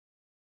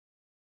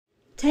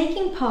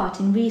Taking part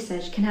in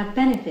research can have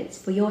benefits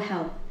for your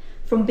health,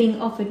 from being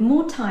offered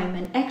more time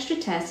and extra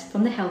tests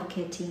from the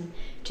healthcare team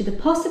to the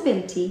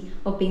possibility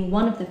of being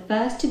one of the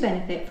first to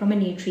benefit from a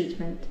new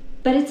treatment.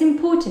 But it's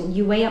important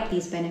you weigh up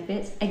these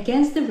benefits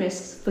against the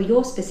risks for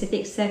your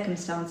specific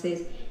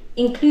circumstances,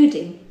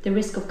 including the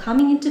risk of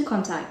coming into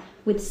contact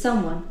with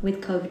someone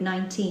with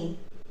COVID-19.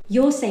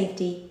 Your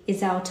safety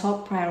is our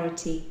top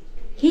priority.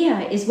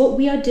 Here is what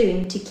we are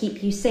doing to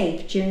keep you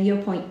safe during your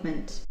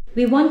appointment.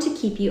 We want to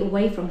keep you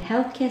away from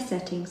healthcare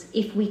settings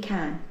if we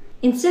can.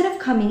 Instead of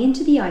coming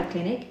into the eye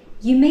clinic,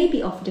 you may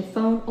be offered a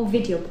phone or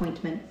video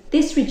appointment.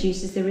 This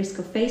reduces the risk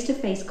of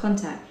face-to-face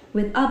contact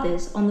with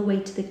others on the way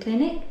to the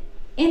clinic,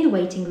 in the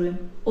waiting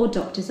room, or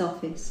doctor's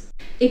office.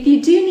 If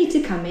you do need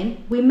to come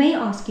in, we may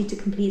ask you to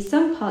complete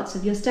some parts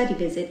of your study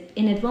visit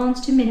in advance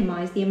to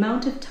minimize the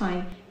amount of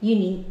time you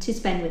need to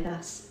spend with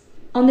us.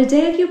 On the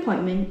day of your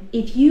appointment,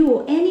 if you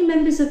or any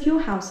members of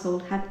your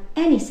household have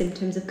any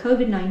symptoms of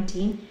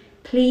COVID-19,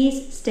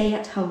 please stay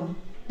at home.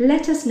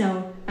 Let us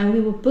know and we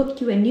will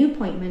book you a new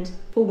appointment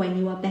for when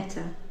you are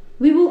better.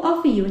 We will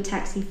offer you a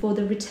taxi for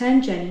the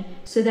return journey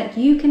so that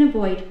you can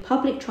avoid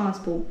public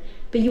transport,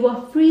 but you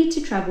are free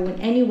to travel in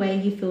any way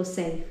you feel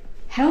safe.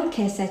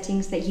 Healthcare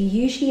settings that you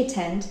usually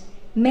attend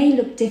may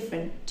look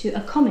different to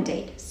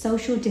accommodate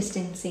social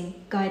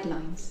distancing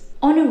guidelines.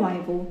 On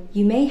arrival,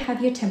 you may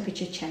have your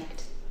temperature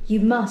checked. You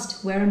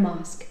must wear a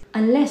mask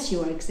unless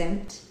you are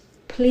exempt.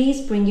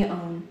 Please bring your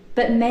own,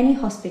 but many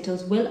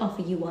hospitals will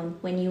offer you one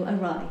when you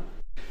arrive.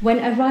 When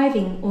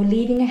arriving or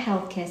leaving a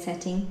healthcare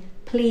setting,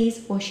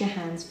 please wash your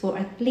hands for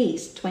at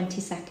least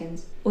 20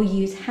 seconds or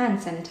use hand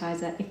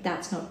sanitizer if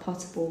that's not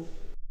possible.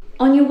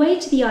 On your way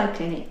to the eye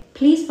clinic,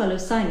 please follow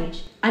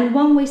signage and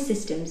one-way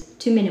systems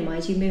to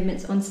minimize your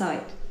movements on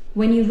site.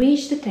 When you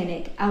reach the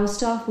clinic, our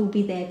staff will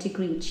be there to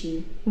greet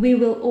you. We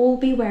will all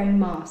be wearing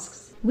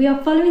masks. We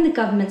are following the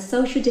government's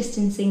social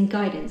distancing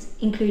guidance,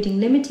 including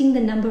limiting the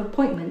number of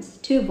appointments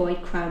to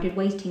avoid crowded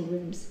waiting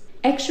rooms.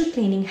 Extra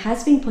cleaning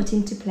has been put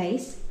into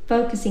place,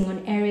 focusing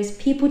on areas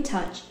people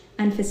touch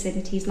and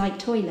facilities like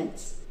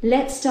toilets.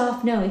 Let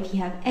staff know if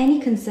you have any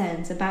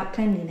concerns about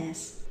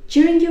cleanliness.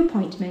 During your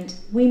appointment,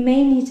 we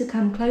may need to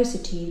come closer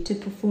to you to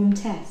perform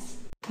tests.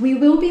 We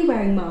will be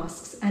wearing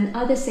masks and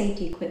other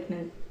safety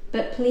equipment,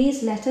 but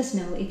please let us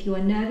know if you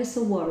are nervous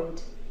or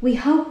worried. We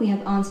hope we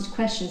have answered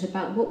questions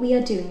about what we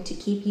are doing to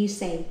keep you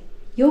safe.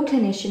 Your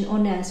clinician or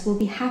nurse will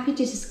be happy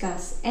to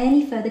discuss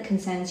any further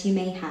concerns you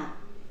may have.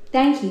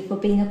 Thank you for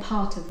being a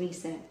part of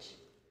research.